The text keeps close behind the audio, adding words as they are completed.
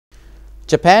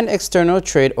Japan External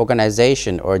Trade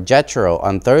Organization, or JETRO,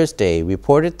 on Thursday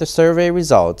reported the survey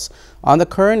results on the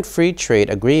current Free Trade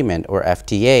Agreement, or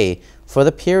FTA, for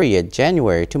the period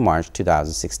January to March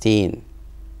 2016.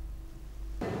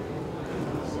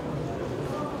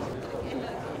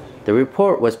 The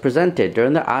report was presented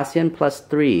during the ASEAN Plus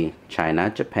 3 China,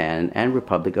 Japan, and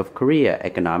Republic of Korea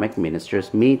Economic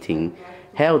Ministers meeting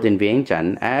held in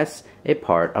Vientiane as a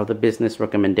part of the business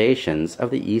recommendations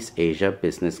of the East Asia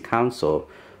Business Council,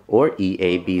 or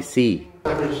EABC.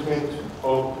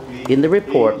 In the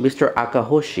report, Mr.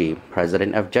 Akahoshi,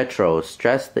 president of JETRO,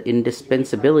 stressed the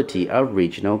indispensability of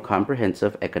Regional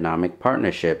Comprehensive Economic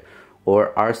Partnership,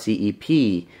 or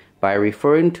RCEP, by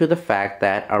referring to the fact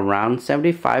that around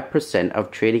 75%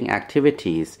 of trading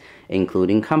activities,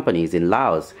 including companies in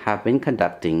Laos, have been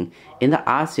conducting in the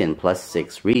ASEAN Plus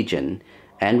 6 region,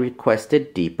 and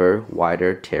requested deeper,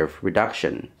 wider tariff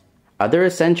reduction. Other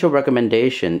essential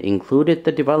recommendations included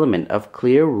the development of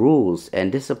clear rules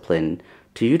and discipline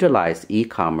to utilize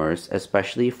e-commerce,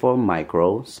 especially for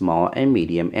micro, small, and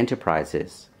medium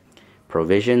enterprises.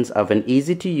 Provisions of an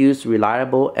easy-to-use,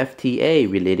 reliable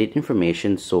FTA-related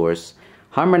information source,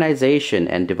 harmonization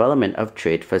and development of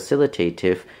trade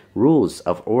facilitative rules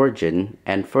of origin,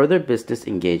 and further business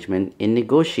engagement in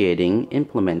negotiating,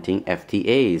 implementing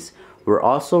FTAs were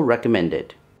also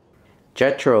recommended.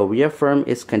 JETRO reaffirmed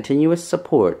its continuous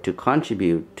support to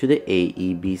contribute to the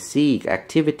AEBC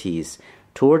activities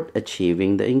toward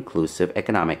achieving the inclusive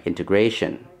economic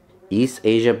integration. East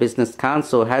Asia Business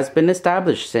Council has been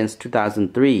established since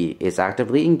 2003, is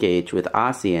actively engaged with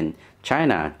ASEAN,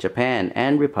 China, Japan,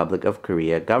 and Republic of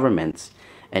Korea governments,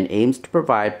 and aims to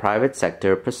provide private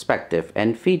sector perspective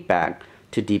and feedback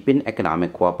to deepen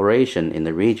economic cooperation in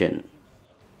the region.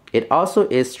 It also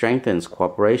strengthens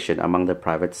cooperation among the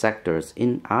private sectors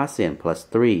in ASEAN Plus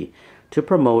 3 to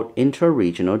promote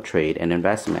inter-regional trade and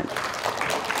investment.